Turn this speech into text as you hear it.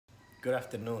Good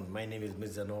afternoon. My name is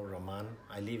Mizanur Rahman.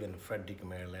 I live in Frederick,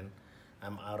 Maryland.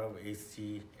 I'm out of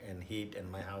AC and heat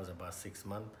in my house about 6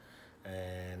 months,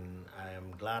 and I am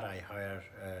glad I hired.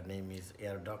 Name is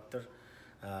Air Doctor.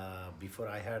 Before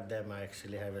I hired them, I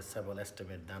actually have a several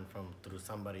estimate done from through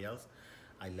somebody else.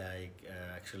 I like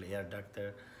actually Air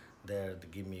Doctor. There to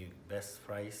give me best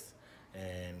price,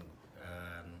 and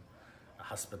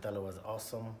hospital was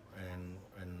awesome, and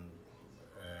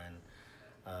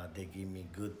they give me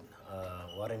good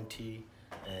warranty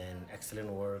and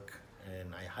excellent work,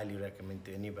 and I highly recommend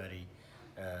to anybody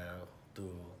to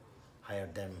hire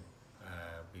them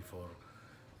before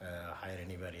hire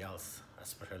anybody else,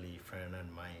 especially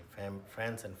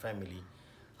friends and family.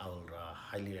 I will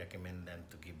highly recommend them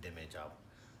to give them a job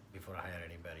before I hire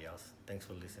anybody else. Thanks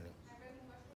for listening.